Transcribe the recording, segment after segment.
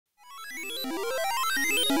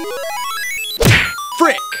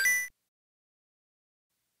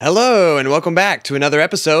Hello and welcome back to another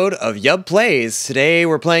episode of Yub Plays. Today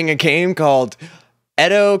we're playing a game called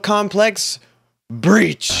Edo Complex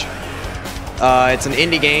Breach. It's an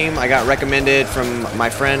indie game I got recommended from my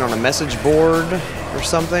friend on a message board or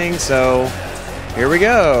something, so here we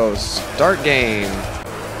go. Start game.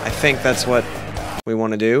 I think that's what we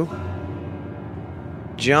want to do.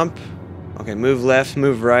 Jump. Okay, move left,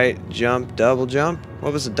 move right, jump, double jump.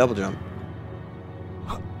 What was the double jump?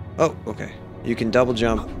 Oh, okay. You can double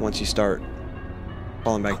jump once you start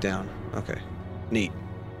falling back down. Okay. Neat.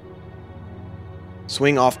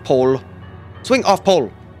 Swing off pole. Swing off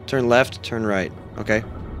pole. Turn left, turn right. Okay.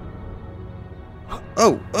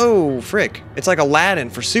 Oh, frick. It's like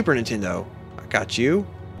Aladdin for Super Nintendo. I got you.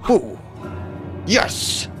 Ooh.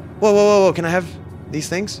 Yes! Whoa. Can I have these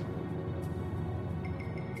things?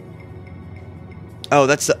 Oh,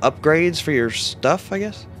 that's the upgrades for your stuff, I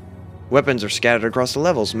guess? Weapons are scattered across the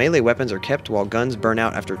levels. Melee weapons are kept while guns burn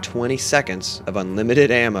out after 20 seconds of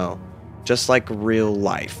unlimited ammo. Just like real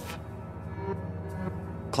life.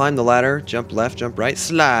 Climb the ladder. Jump left, jump right.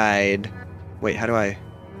 Slide. Wait, how do I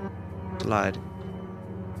slide?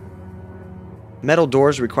 Metal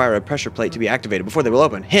doors require a pressure plate to be activated before they will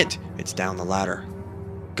open. Hint! It's down the ladder.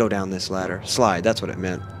 Go down this ladder. Slide, that's what it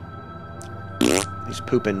meant. He's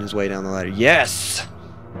pooping his way down the ladder. Yes!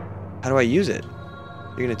 How do I use it?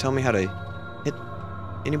 You're gonna tell me how to hit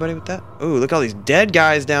anybody with that? Ooh, look at all these dead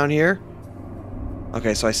guys down here.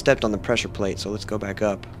 Okay, so I stepped on the pressure plate, so let's go back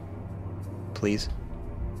up. Please.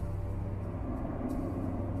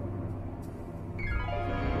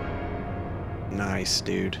 Nice,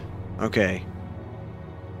 dude. Okay.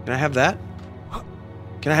 Can I have that?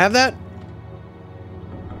 Can I have that?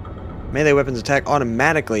 Melee weapons attack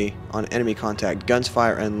automatically on enemy contact. Guns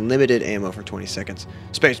fire unlimited ammo for 20 seconds.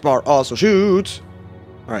 Spacebar also shoots.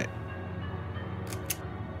 Alright.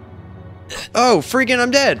 Oh, freaking,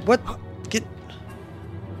 I'm dead. What? Get...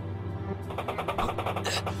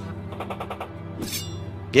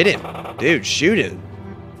 Get him. Dude, shoot him.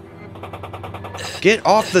 Get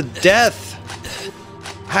off the death.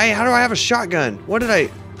 Hey, how do I have a shotgun? What did I...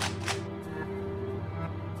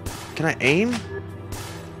 Can I aim?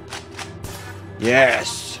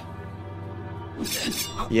 Yes.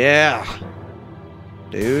 Yeah.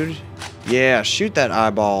 Dude. Yeah, shoot that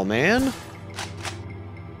eyeball, man.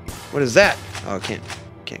 What is that? Oh, can't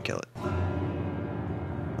kill it.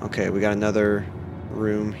 Okay, we got another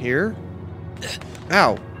room here.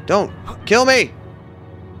 Ow, don't kill me.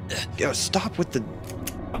 Yo, stop with the...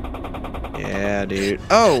 Yeah, dude.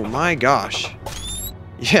 Oh my gosh.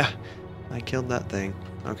 Yeah, I killed that thing.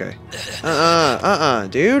 Okay.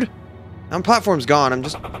 Dude. Now platform's gone.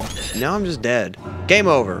 Now I'm just dead. Game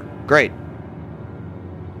over. Great.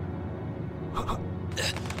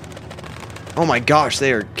 Oh my gosh,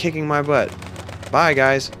 they are kicking my butt. Bye,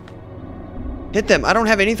 guys. Hit them. I don't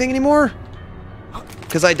have anything anymore?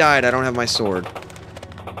 Because I died, I don't have my sword.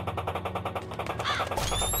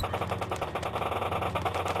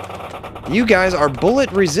 You guys are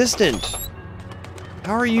bullet resistant.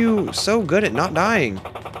 How are you so good at not dying?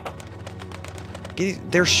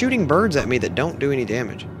 They're shooting birds at me that don't do any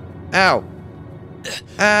damage. Ow.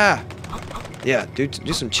 Ah. Yeah, do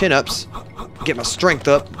some chin-ups. Get my strength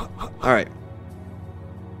up. Alright.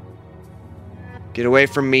 Get away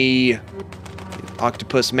from me,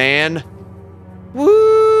 octopus man.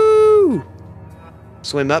 Woo!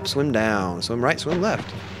 Swim up, swim down. Swim right, swim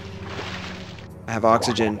left. I have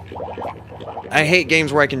oxygen. I hate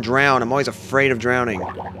games where I can drown. I'm always afraid of drowning.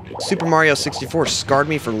 Super Mario 64 scarred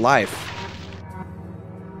me for life.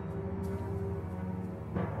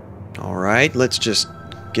 Alright, let's just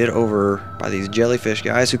get over by these jellyfish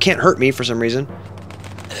guys who can't hurt me for some reason.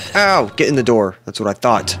 Ow! Get in the door. That's what I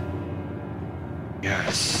thought.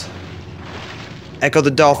 Yes. Echo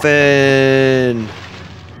the dolphin!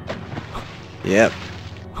 Yep.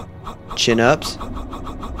 Chin-ups.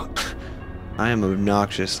 I am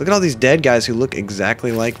obnoxious. Look at all these dead guys who look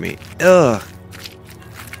exactly like me. Ugh.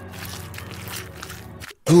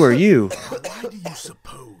 Who are you? Why do you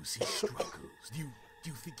suppose he struggles? Do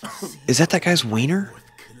you think he's Is that guy's wiener? worth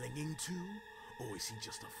clinging to? Or is he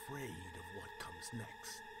just afraid of what comes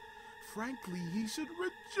next? Frankly, he should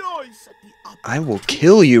rejoice at the I will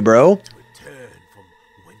kill you, bro. return from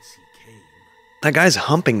whence he came. That guy's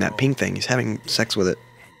humping that pink thing. He's having sex with it.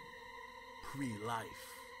 Pre-life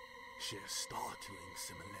share startling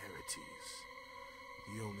similarities.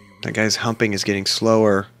 The only That guy's humping is getting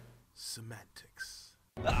slower. semantics.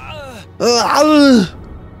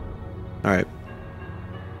 Alright.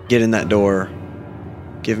 Get in that door.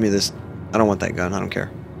 Give me this. I don't want that gun. I don't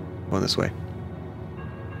care. Going this way.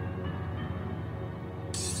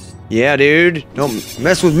 Yeah, dude. Don't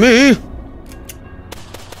mess with me.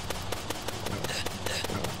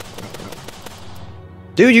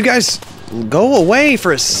 Dude, you guys go away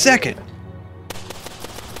for a second.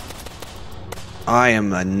 I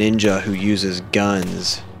am a ninja who uses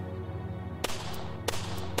guns.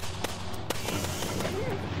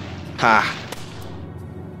 Ha.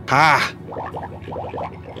 Ha.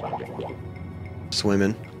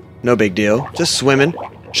 Swimming. No big deal. Just swimming.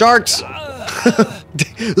 Sharks!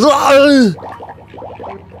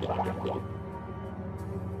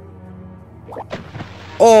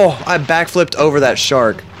 Oh, I backflipped over that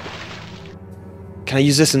shark. Can I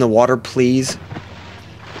use this in the water, please?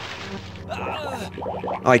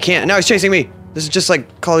 Oh, I can't. Now he's chasing me. This is just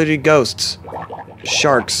like Call of Duty Ghosts.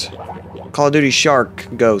 Sharks. Call of Duty Shark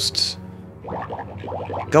Ghosts.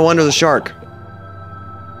 Go under the shark.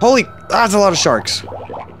 Holy... that's a lot of sharks.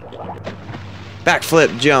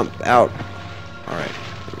 Backflip, jump, out. Alright.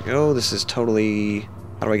 Here we go. This is totally...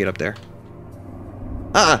 how do I get up there?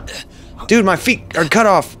 Dude, my feet are cut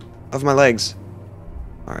off of my legs.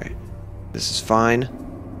 Alright. This is fine.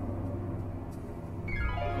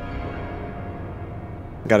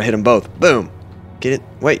 Gotta hit them both. Boom. Get it?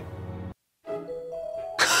 Wait.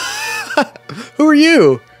 Who are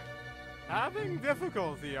you? Having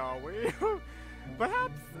difficulty, are we?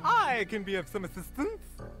 Perhaps I can be of some assistance.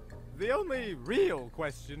 The only real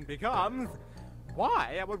question becomes,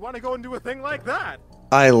 why I would want to go and do a thing like that?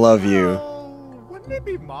 I love you. Well, wouldn't it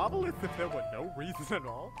be marvelous if there were no reason at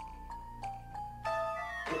all?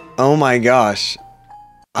 Oh my gosh.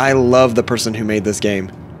 I love the person who made this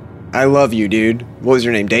game. I love you, dude. What was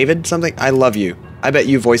your name? David? Something? I love you. I bet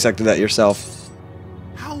you voice acted that yourself.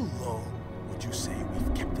 How long would you say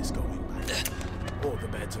we've kept this going by? Or the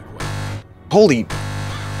better question. Holy...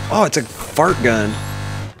 oh, it's a fart gun.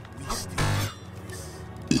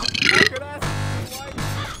 We still I could ask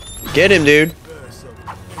you why. Get him, dude. verse of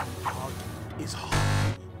any argument is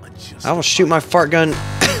hardly unjustified. I will shoot my fart gun. Do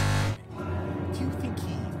you think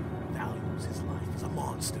he values his life as a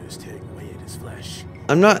monster is tearing away at his flesh?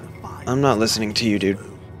 I'm not listening to you, dude.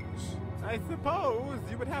 I suppose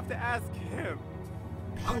you would have to ask him.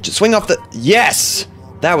 Just swing off the... yes!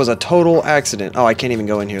 That was a total accident. Oh, I can't even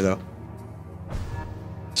go in here, though.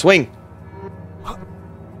 Swing!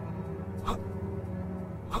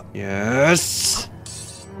 Yes!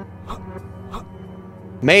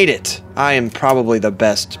 Made it! I am probably the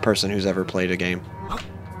best person who's ever played a game.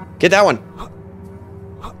 Get that one!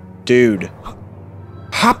 Dude.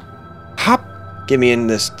 Hop! Hop! Get me in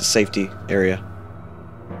this safety area.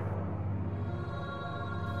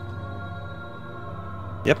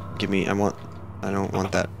 Yep, give me... I don't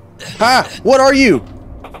want that. Ha! What are you?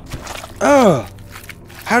 Oh!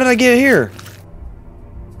 How did I get here?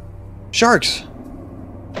 Sharks!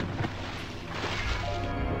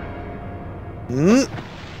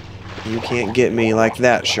 You can't get me like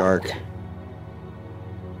that, shark.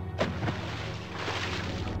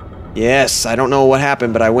 Yes, I don't know what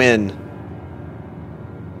happened, but I win.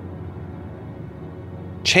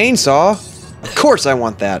 Chainsaw? Of course I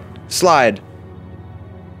want that. Slide.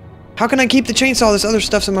 How can I keep the chainsaw? This other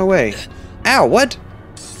stuff's in my way. Ow, what?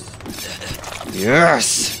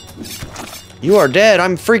 Yes! You are dead.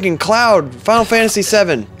 I'm freaking Cloud. Final Fantasy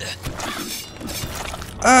VII.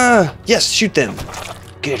 Yes, shoot them.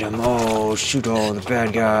 Get them. Oh, shoot all the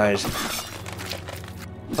bad guys.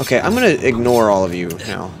 Okay, I'm gonna ignore all of you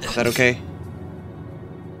now. Is that okay?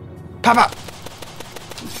 Pop up!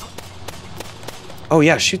 Oh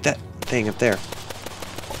yeah, shoot that thing up there.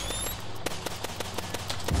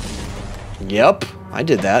 Yep, I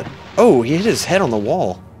did that. Oh, he hit his head on the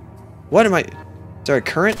wall. What am I... is there a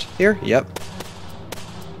current here? Yep.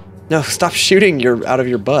 No, stop shooting out of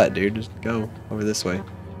your butt, dude. Just go over this way.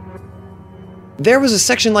 There was a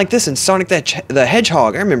section like this in Sonic the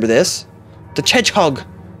Hedgehog. I remember this. The Hedgehog.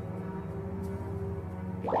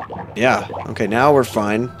 Yeah, okay, now we're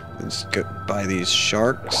fine. Let's go by these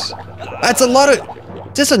sharks. That's a lot of...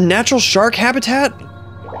 is this a natural shark habitat?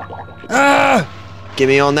 Ah! Get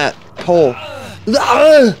me on that pole.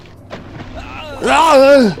 Ah!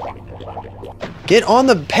 Ah! Get on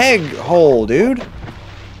the peg hole, dude.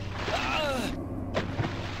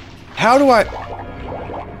 How do I...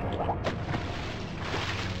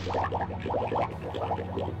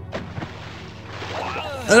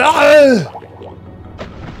 ah!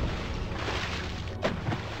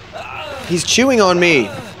 He's chewing on me.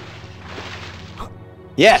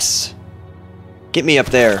 Yes. Get me up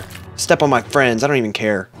there. Step on my friends. I don't even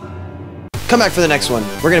care. Come back for the next one.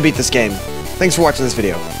 We're gonna beat this game. Thanks for watching this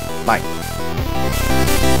video. Bye.